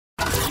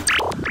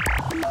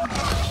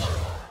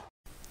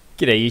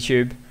G'day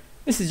YouTube.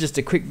 This is just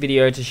a quick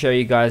video to show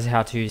you guys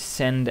how to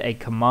send a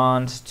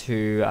command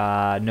to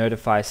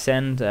Notify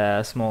Send,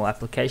 a small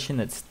application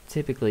that's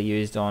typically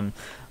used on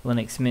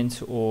Linux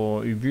Mint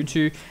or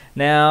Ubuntu.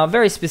 Now,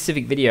 very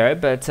specific video,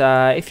 but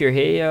if you're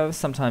here,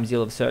 sometimes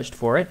you'll have searched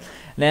for it.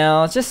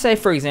 Now, just say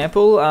for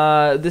example,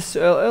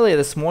 earlier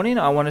this morning,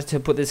 I wanted to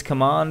put this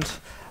command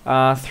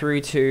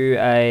through to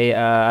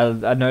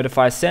a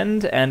Notify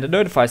Send, and a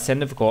Notify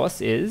Send of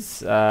course is,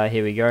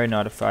 here we go,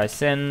 Notify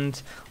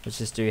Send, let's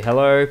just do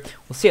hello.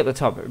 We'll see at the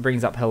top, it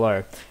brings up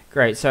hello.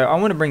 Great, so I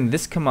want to bring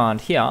this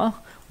command here,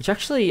 which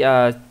actually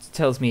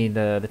tells me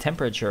the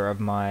temperature of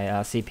my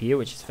CPU,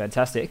 which is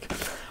fantastic.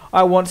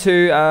 I want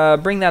to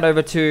bring that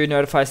over to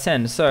Notify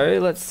Send, so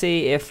let's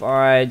see if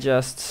I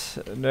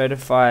just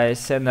Notify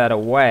Send that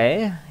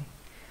away,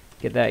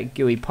 get that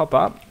GUI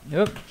pop-up.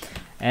 Yep.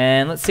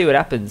 And let's see what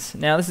happens.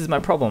 Now this is my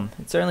problem.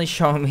 It's only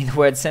showing me the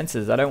word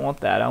sensors. I don't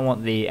want that. I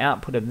want the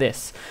output of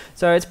this.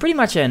 So it's pretty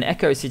much an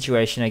echo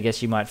situation, I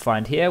guess you might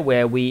find here,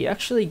 where we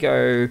actually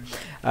go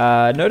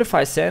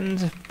Notify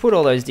Send, put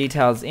all those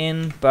details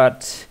in,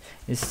 but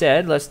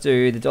instead let's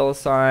do the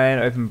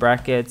 $, open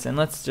brackets, and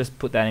let's just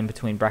put that in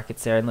between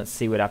brackets there, and let's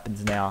see what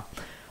happens now.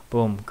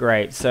 Boom,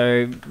 great.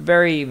 So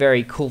very,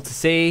 very cool to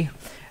see.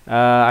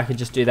 I could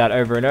just do that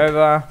over and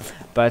over,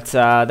 but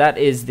that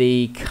is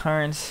the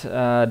current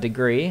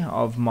degree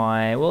of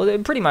my, well,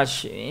 pretty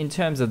much in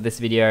terms of this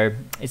video,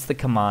 it's the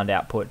command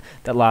output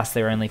that lasts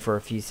there only for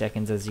a few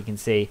seconds, as you can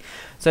see.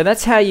 So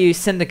that's how you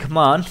send a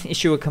command,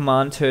 issue a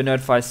command to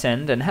Notify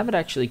Send, and have it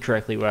actually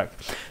correctly work.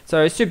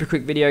 So super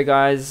quick video,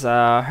 guys.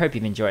 Hope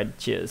you've enjoyed.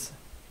 Cheers.